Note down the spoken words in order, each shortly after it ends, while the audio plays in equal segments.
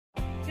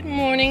Good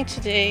morning.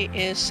 Today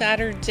is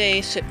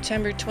Saturday,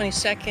 September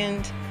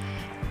 22nd,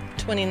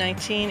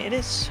 2019. It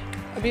is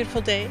a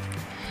beautiful day.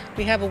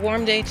 We have a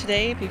warm day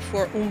today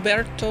before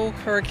Umberto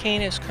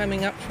hurricane is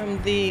coming up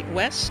from the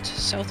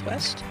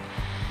southwest.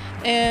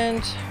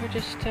 And we're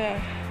just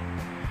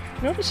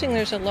noticing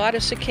there's a lot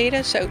of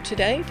cicadas out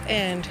today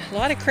and a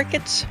lot of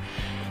crickets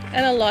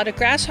and a lot of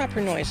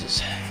grasshopper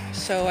noises.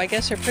 So I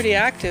guess they're pretty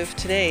active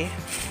today.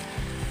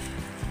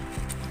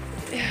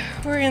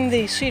 We're in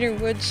the Cedar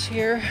Woods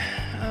here,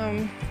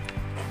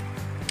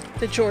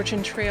 the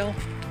Georgian Trail,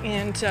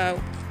 and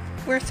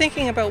we're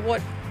thinking about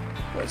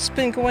what's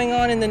been going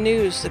on in the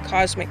news, the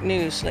cosmic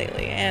news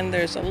lately, and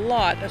there's a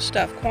lot of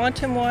stuff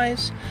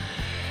quantum-wise.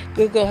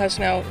 Google has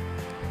now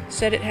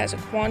said it has a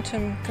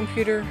quantum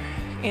computer,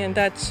 and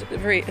that's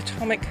very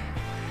atomic,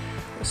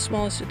 the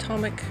smallest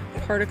atomic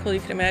particle you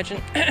can imagine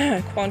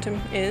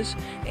quantum is,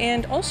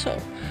 and also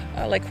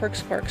like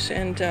quarks,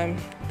 and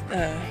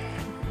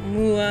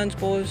muons,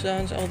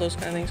 bosons, all those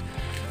kind of things.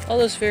 All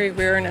those very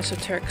rare and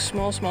esoteric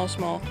small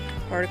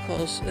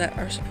particles that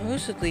are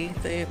supposedly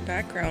the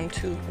background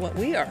to what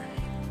we are.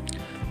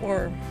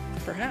 Or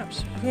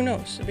perhaps, who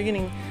knows, the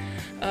beginning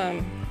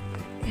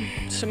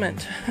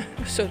cement,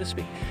 so to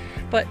speak.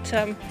 But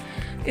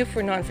if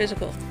we're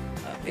non-physical,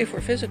 if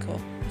we're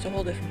physical, it's a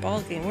whole different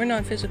ballgame. We're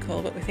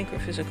non-physical, but we think we're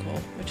physical,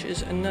 which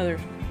is another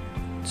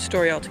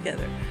story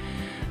altogether.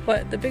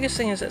 But the biggest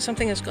thing is that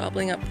something is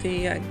gobbling up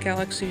the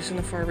galaxies in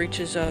the far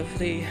reaches of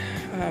the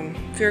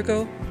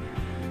Virgo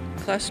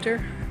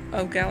cluster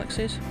of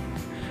galaxies.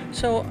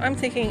 So I'm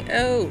thinking,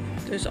 oh,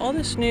 there's all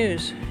this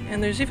news,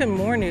 and there's even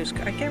more news.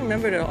 I can't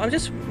remember it all. I'm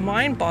just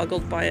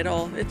mind-boggled by it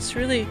all. It's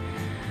really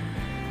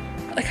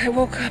like I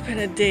woke up in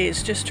a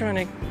daze just trying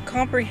to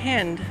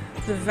comprehend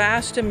the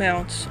vast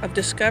amounts of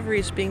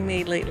discoveries being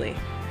made lately.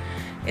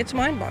 It's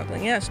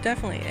mind-boggling, yes,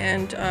 definitely.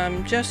 And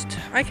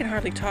I can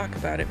hardly talk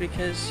about it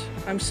because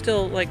I'm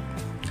still, like,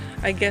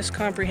 I guess,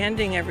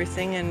 comprehending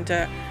everything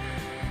and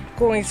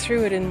going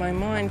through it in my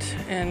mind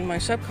and my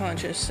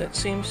subconscious that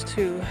seems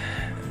to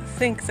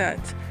think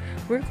that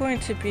we're going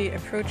to be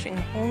approaching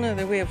a whole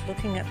nother way of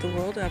looking at the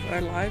world, of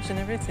our lives and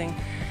everything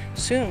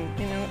soon,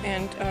 you know,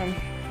 and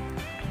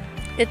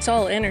it's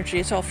all energy,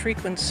 it's all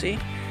frequency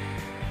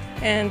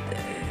and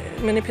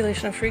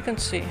manipulation of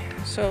frequency.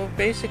 So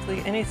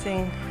basically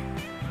anything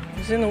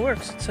is in the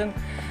works. It's a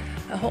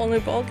whole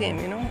new ball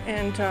game, you know,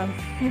 and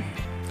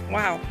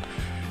wow,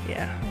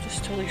 yeah, I'm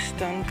just totally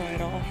stunned by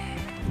it all.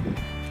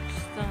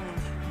 Stunned.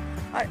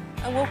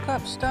 I woke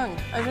up stunned.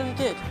 I really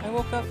did. I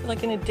woke up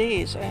like in a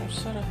daze. I am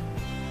sort of.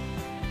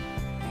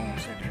 Oh,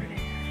 is that pretty?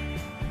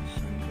 The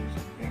sun goes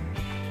up there.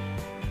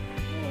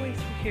 All the way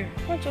through here.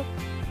 What's up?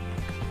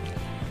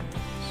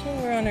 So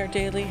we're on our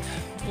daily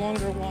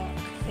longer walk,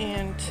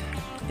 and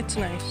it's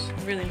nice,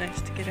 really nice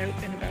to get out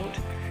and about.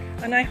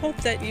 And I hope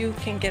that you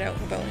can get out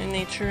and about in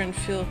nature and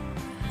feel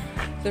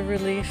the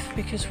relief,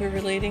 because we're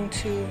relating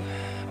to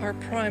our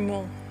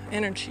primal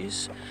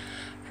energies,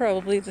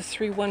 probably the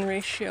 3:1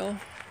 ratio.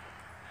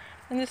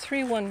 And the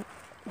 3:1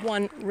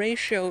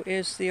 ratio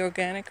is the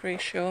organic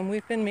ratio, and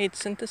we've been made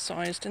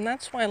synthesized, and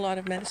that's why a lot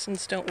of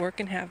medicines don't work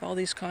and have all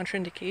these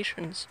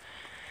contraindications.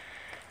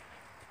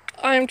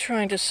 I'm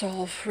trying to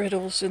solve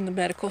riddles in the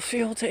medical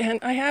field, and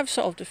I have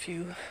solved a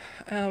few,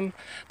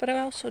 but I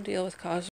also deal with cosmic